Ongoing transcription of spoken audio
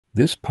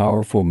This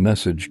powerful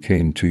message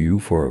came to you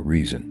for a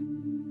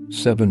reason.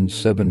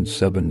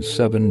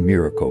 7777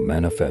 Miracle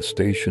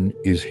Manifestation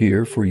is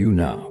here for you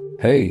now.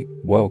 Hey,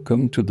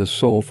 welcome to the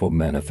Soulful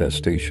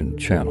Manifestation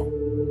channel.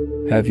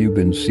 Have you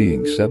been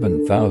seeing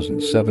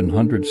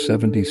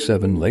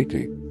 7777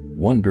 lately,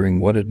 wondering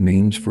what it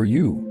means for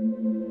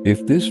you?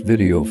 If this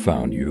video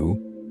found you,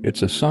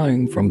 it's a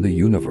sign from the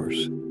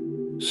universe.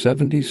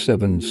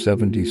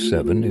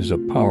 7777 is a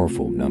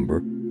powerful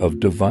number of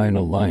divine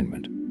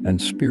alignment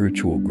and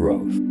spiritual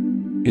growth.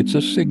 It's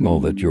a signal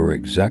that you're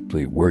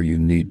exactly where you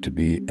need to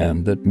be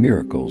and that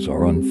miracles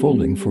are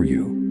unfolding for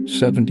you.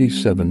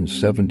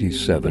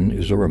 7777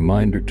 is a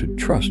reminder to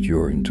trust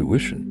your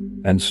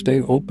intuition and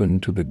stay open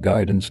to the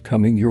guidance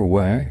coming your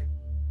way.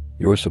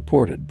 You're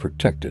supported,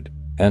 protected,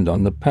 and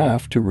on the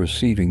path to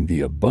receiving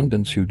the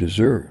abundance you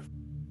deserve.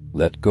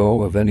 Let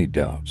go of any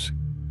doubts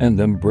and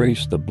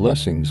embrace the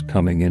blessings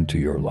coming into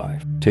your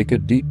life. Take a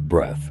deep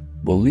breath,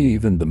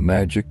 believe in the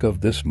magic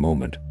of this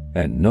moment,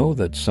 and know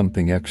that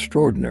something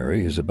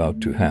extraordinary is about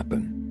to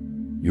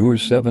happen. Your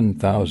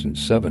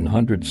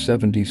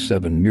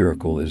 7777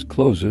 miracle is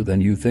closer than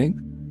you think.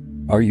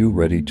 Are you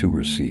ready to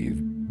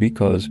receive?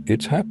 Because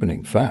it's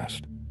happening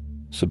fast.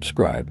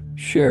 Subscribe,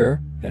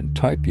 share, and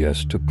type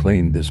yes to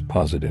claim this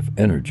positive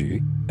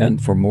energy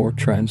and for more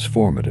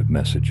transformative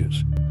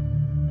messages.